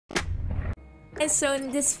So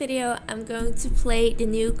in this video I'm going to play the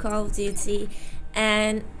new Call of Duty,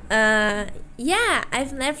 and yeah,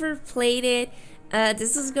 I've never played it.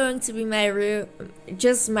 This is going to be my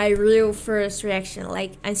real first reaction.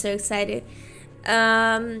 Like, I'm so excited.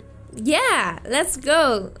 Yeah, let's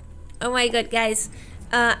go. Oh my god, guys,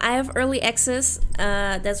 I have early access,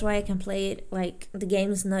 that's why I can play it. Like, the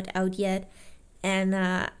game is not out yet, and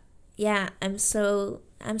yeah, I'm so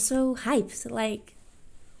hyped. Like,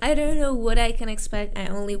 I don't know what I can expect. I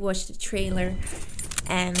only watched the trailer,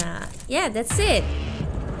 and yeah, that's it.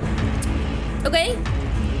 Okay,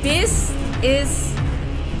 this is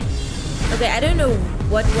okay. I don't know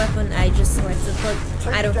what weapon I just selected, but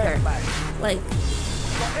I don't care. Like,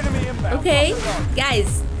 okay,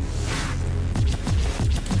 guys.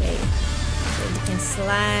 Okay, so we can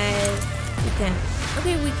slide. We can.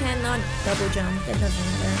 Okay, we cannot double jump. That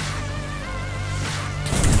doesn't matter.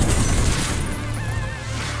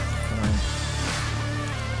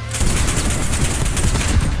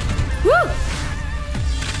 Woo!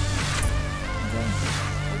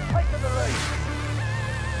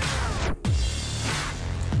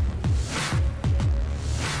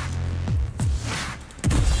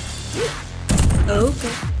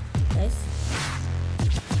 Okay, nice.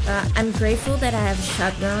 I'm grateful that I have a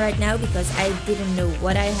shotgun right now because I didn't know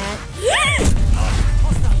what I had.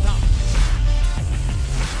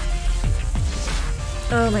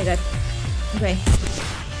 Oh my god. Okay.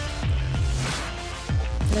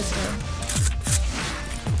 Let's go.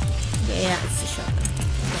 Okay, yeah, it's a shotgun.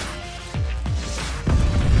 Okay.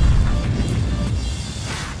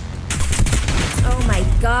 Oh my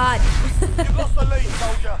god. You've lost the lead,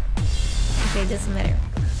 soldier. Okay, doesn't matter.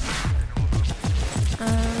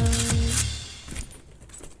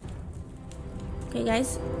 Okay,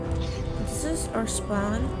 guys. This is our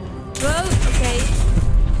spawn. Whoa, okay.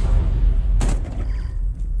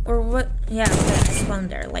 Or what? Yeah, okay, I spawned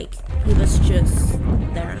there. Like, he was just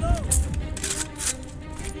there.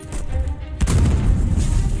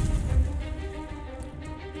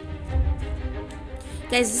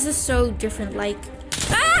 Guys, this is so different. Like,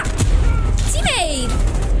 ah! Teammate!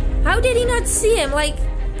 How did he not see him? Like,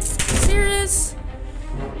 serious?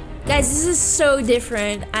 Guys, this is so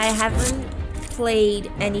different. I haven't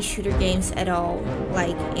played any shooter games at all,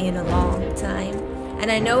 like, in a long time. And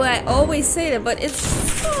I know I always say that, but it's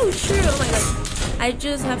so true. Oh my god. I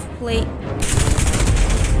just have played...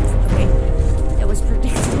 Okay, that was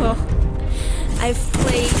predictable. I've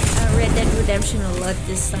played Red Dead Redemption a lot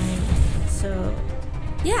this time. So,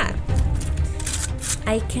 yeah.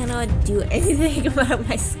 I cannot do anything about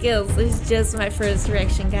my skills. It's just my first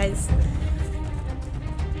reaction, guys.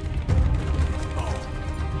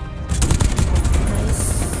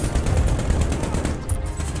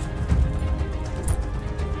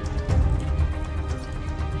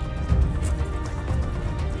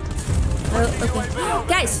 Oh, okay.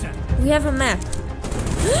 Guys, we have a map.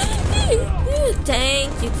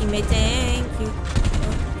 Thank you, teammate. Thank you.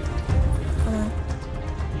 Oh, come on.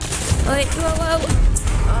 Oh, wait, whoa, whoa.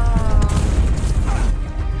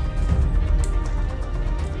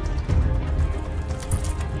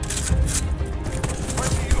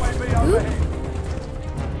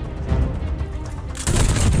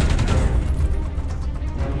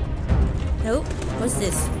 Nope. What's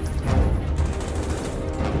this?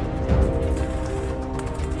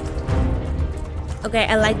 Okay,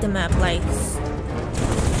 I like the map. Like,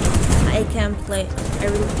 I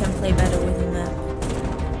really can play better with the map.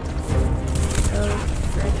 Oh,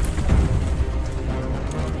 frick.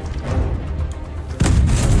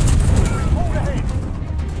 Hold ahead.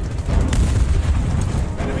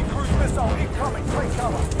 Enemy cruise missile incoming. Take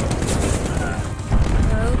cover.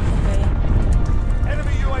 Oh, okay.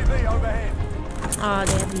 Enemy UAV overhead. Oh,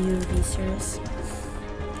 they have the UAV, serious.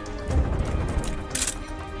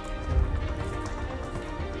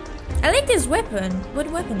 I like this weapon. What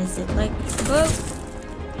weapon is it? Like, oh.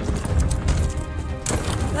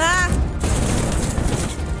 Ah!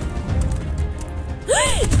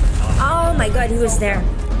 Oh my god, he was there.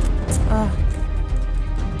 Oh.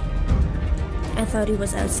 I thought he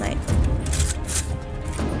was outside.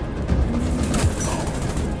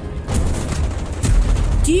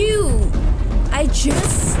 Dude! I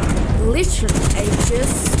just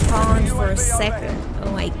spawned for a second.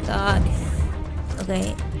 Oh my god.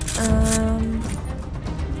 Okay.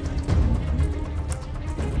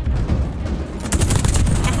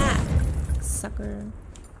 Aha! Sucker.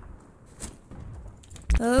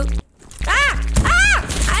 Oh. Ah! Ah!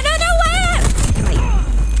 I don't know where!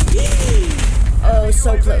 Oh,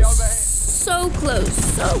 so close. So close.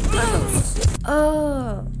 So close.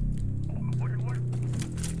 Oh.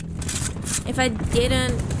 If I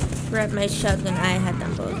didn't grab my shotgun, I had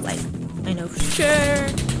them both. Like, I know for sure.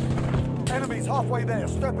 Enemies halfway there.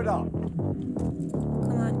 Step it up.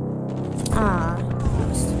 Come on. Ah.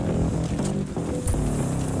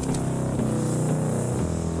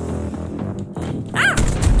 Ah!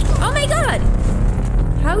 Oh my god!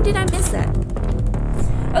 How did I miss that?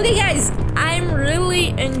 Okay guys, I'm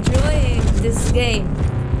really enjoying this game.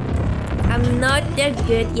 I'm not that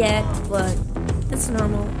good yet, but it's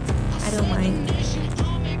normal. I don't mind.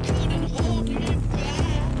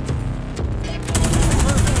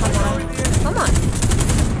 Come on.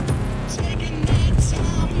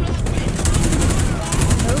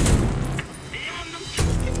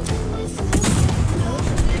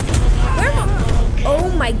 Where am I? Oh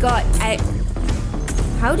my god,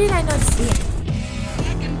 how did I not see it?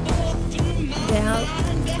 Yeah,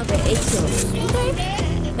 okay, 8 kills. Okay,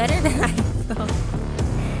 better than I thought.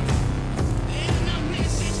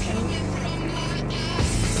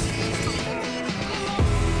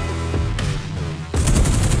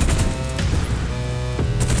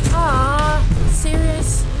 Aw,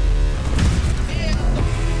 serious?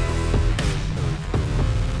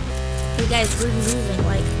 You guys, we're losing,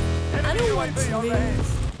 like, I don't want to lose.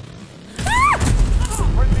 Ah!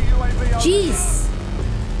 Jeez!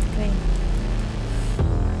 Okay.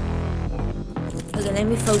 Okay, let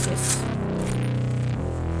me focus.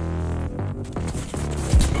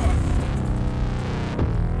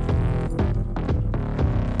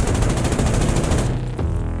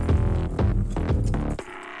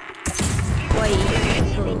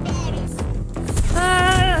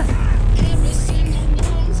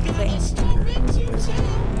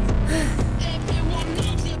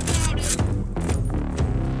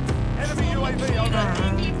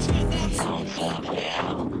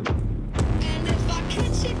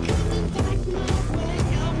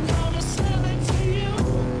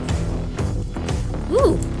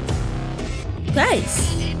 Ooh! Guys!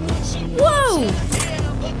 Whoa!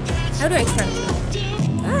 How do I crouch?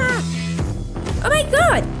 Ah! Oh my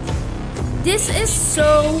god! This is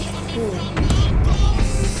so cool.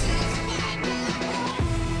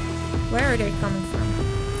 Where are they coming from?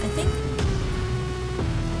 I think.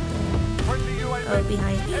 Oh,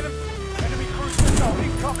 behind me. Enemy cruise missile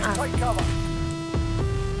incoming. Take cover.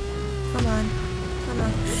 Come on. Come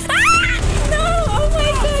on. Ah! No! Oh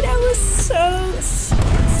my god, I was so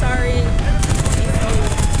sorry.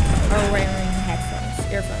 Or wearing headphones,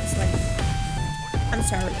 earphones, like. I'm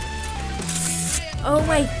sorry. Oh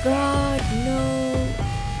my god, no.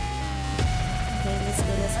 Okay, let's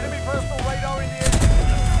go, let's go. Enemy personal radar in the air.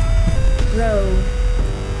 Bro.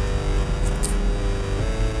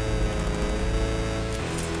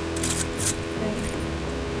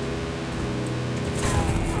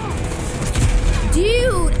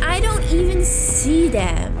 Dude, I don't even see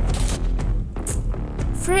them.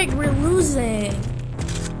 Frick, we're losing.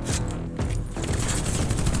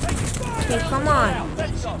 Okay, come on.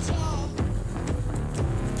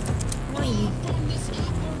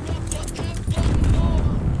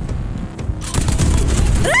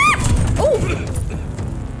 Ah! Oh!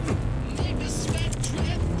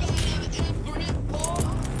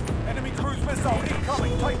 Enemy cruise missile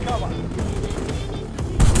incoming. Take cover.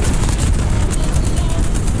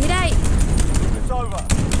 Did I? It's over.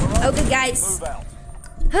 Okay, guys. Move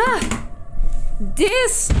out.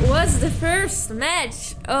 This was the first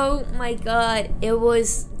match. Oh my god, it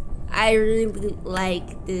was. I really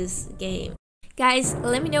like this game. Guys,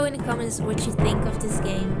 let me know in the comments what you think of this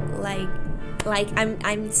game. Like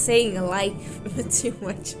I'm saying like too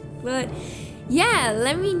much, but yeah,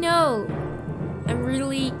 let me know. I'm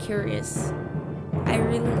really curious. I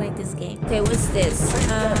really like this game. Okay, what's this?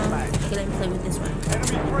 Okay, let me play with this one.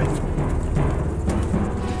 Enemy threat.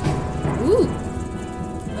 Ooh.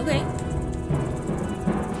 Okay.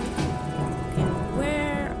 Okay,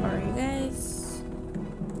 where are you guys?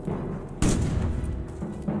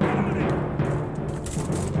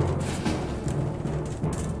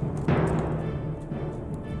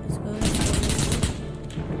 Let's go.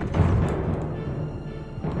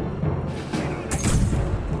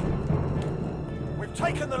 We've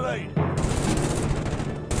taken the lead.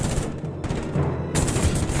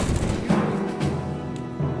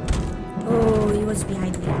 Oh, he was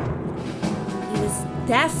behind me. He was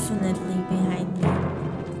definitely behind me.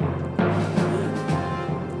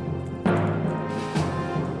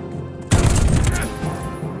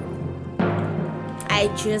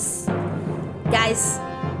 Guys,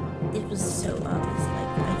 it was so obvious.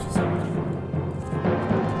 Like, I just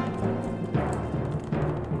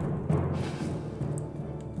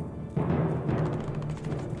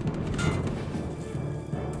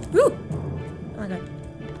Woo! Oh my god.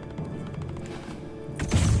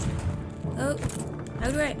 Oh, how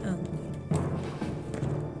do I? Oh.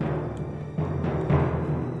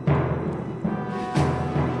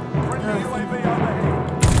 Friendly UAV overhead.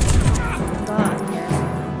 God, yes.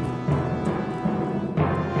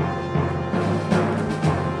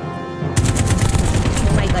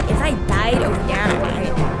 Oh my God! If I died over there, oh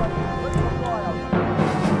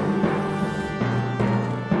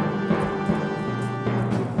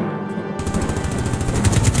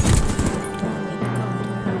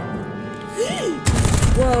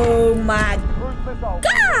my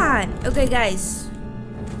God! Okay, guys.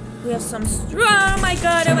 We have some strong. Oh my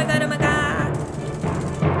God, oh my God, oh my God.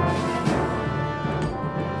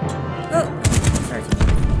 Oh, sorry.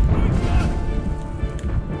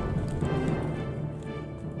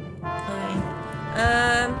 Okay.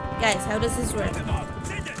 Guys, how does this work?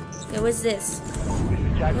 Okay, what's this?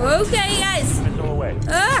 Okay, guys.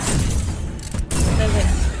 Ah! Okay.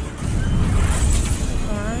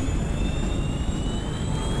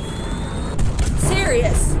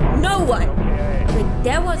 Serious. No one. Okay,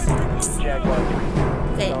 that was.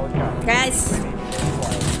 Okay, guys.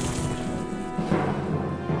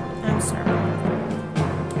 I'm sorry.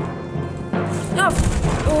 No.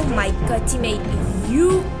 Oh my God, teammate,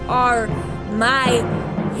 you are my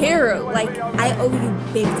hero. Like, I owe you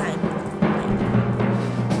big time.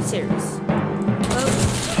 Like, serious. Oh.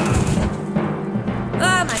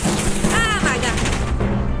 Oh my God. Oh my God.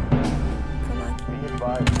 Come on.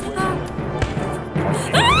 Oh.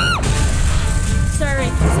 Sorry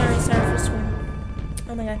for swearing.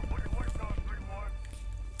 Oh my God.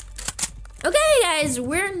 Okay, guys,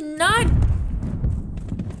 we're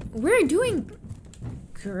doing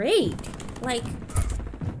great. Like,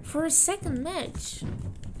 for a second match.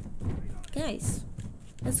 Guys,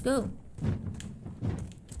 let's go.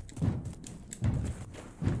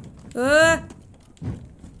 I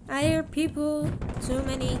hear people. Too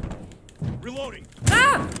many. Reloading.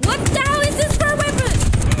 Ah! What the hell is this for a weapon?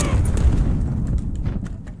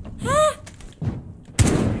 Huh?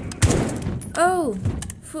 Oh.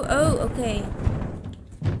 Oh, okay.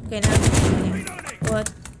 Okay, now.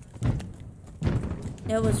 What?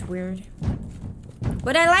 That was weird.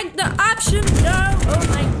 But I like the option, though. Oh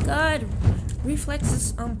my God.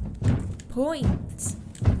 Reflexes on point.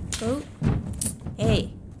 Oh.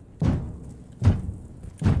 Hey.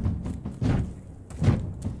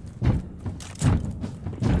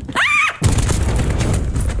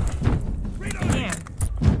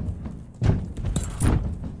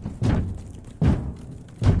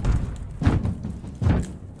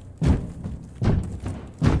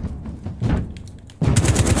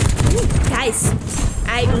 Guys,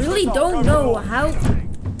 I really don't know how.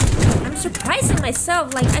 I'm surprising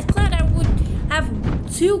myself. Like, I thought I would have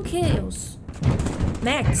 2 kills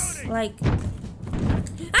max. Like,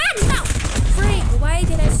 ah, no! Freak, why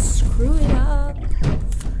did I screw it up?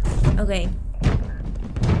 Okay.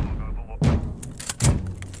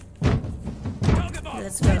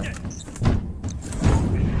 Let's go.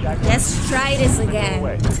 Let's try this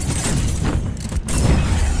again.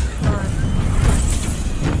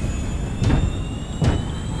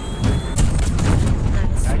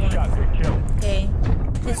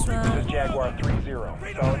 This one. This is Jaguar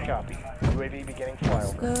 3-0. Solid copy. UAV beginning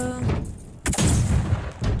flyover. Go.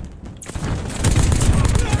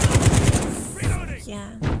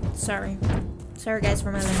 Yeah. Sorry. Sorry, guys,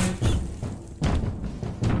 for my language.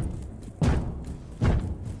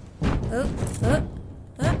 Oh.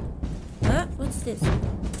 What's this?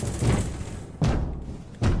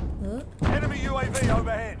 Oh. Enemy UAV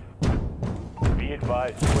overhead. Be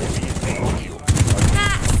advised, UAV is being you.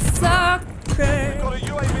 Ah, suck. We've got a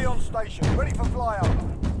UAV on station, ready for flyover.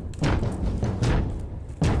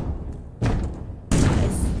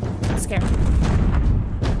 Guys, I'm scared.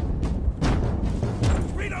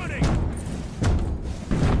 Reloading.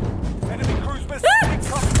 Enemy cruise missile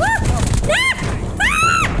incoming.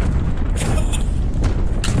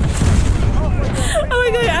 Oh my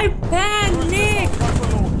God, I panicked.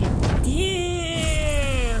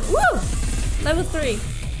 Damn. Woo! Level 3.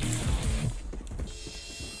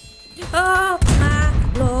 Oh my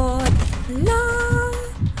Lord, Lord.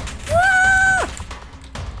 Woo!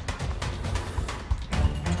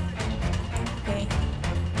 Okay.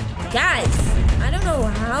 Guys, I don't know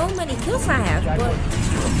how many kills I have, but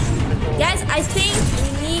guys, I think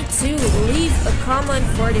we need to leave a comment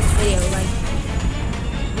for this video, like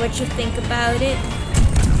what you think about it.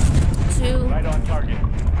 Right on target.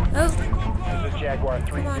 Oh. This is Jaguar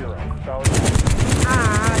 3-0. Solid.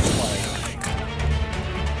 Ah.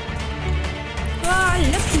 Oh,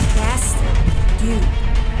 lucky bastard. Dude,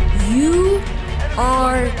 you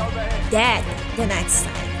are dead the next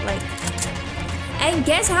time. Like, And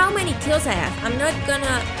guess how many kills I have? I'm not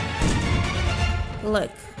gonna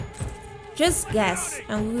look. Just guess,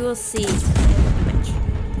 and we will see at the end of the match.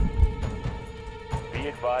 Be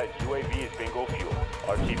advised, UAV is bingo fuel.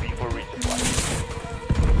 RTB for resupply.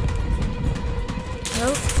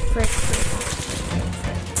 Oh, frick.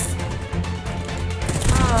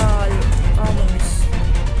 Oh, almost.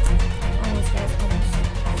 Almost, guys, almost.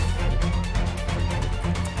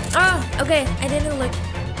 Oh, okay. I didn't look.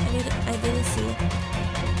 I didn't see it.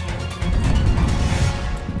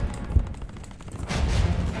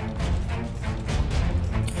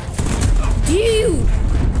 Dude!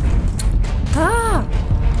 Ah!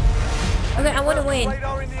 Okay, I want to win.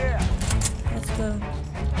 Radar in the air. Let's go.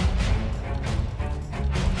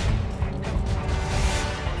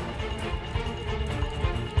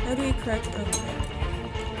 How do you crouch? Okay.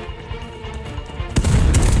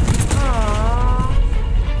 Aww.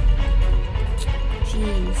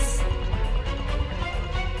 Jeez.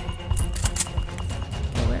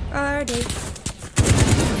 Where are they?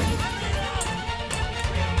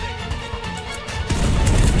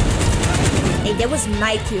 Hey, that was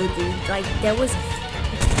my kill, dude. Like, that was...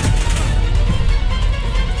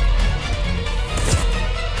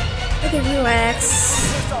 Okay, relax.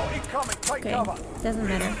 Missile incoming. Take Okay, cover. doesn't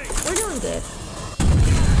matter. We're doing good.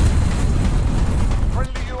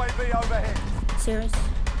 Friendly UAV overhead. Serious?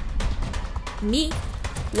 Me?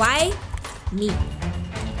 Why? Me.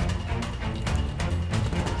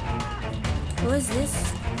 What is this?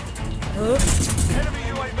 Oh, Enemy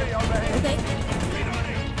UAV overhead. okay.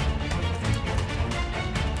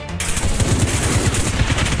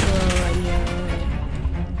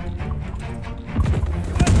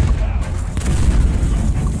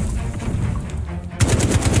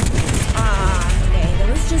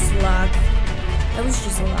 That was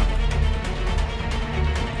just luck.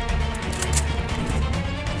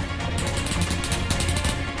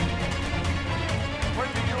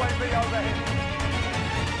 Friendly UAV overhead.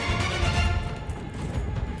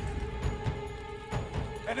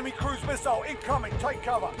 Enemy cruise missile incoming. Take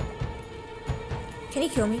cover. Can he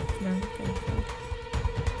kill me? No. Okay.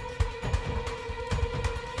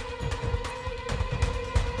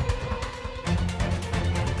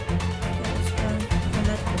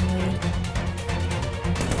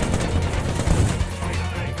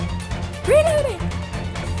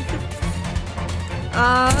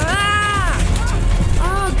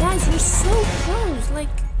 Oh, guys, we're so close. Like,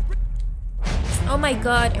 oh my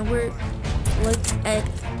god, and we're look at.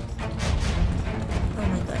 Oh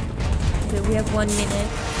my god. Okay, we have 1 minute,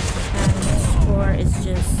 and the score is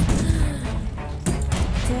just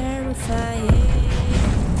terrifying.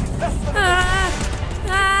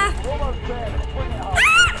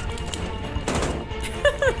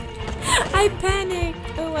 I panicked.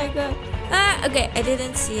 Oh my god. Okay, I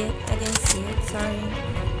didn't see it. Sorry.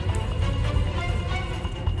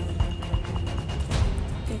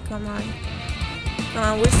 Okay, come on. Come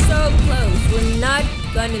on, we're so close. We're not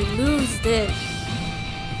gonna lose this.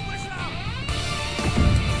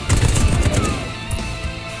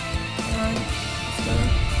 Come on. Let's go.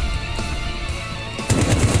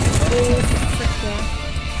 Oh, frick yeah.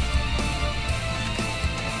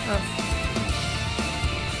 Oh.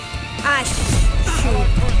 Ah, shoot.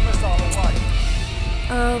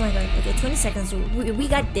 Oh my god. Okay, 20 seconds. We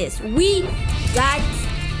got this. We got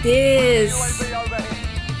this. UAV overhead.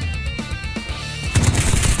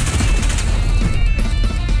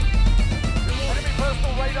 Enemy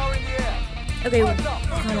personal radar in the air. Okay,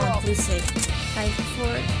 come on, please save. 5,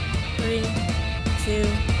 4, 3, 2,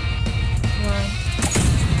 1.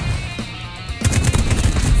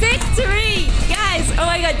 Victory! Guys, oh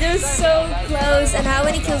my god, they're so close. And how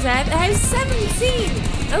many kills I have? I have 17.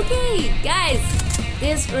 Okay, guys.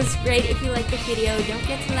 This was great. If you liked the video, don't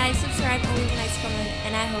forget to like, subscribe, and leave a nice comment.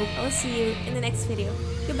 And I hope I will see you in the next video.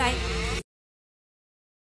 Goodbye.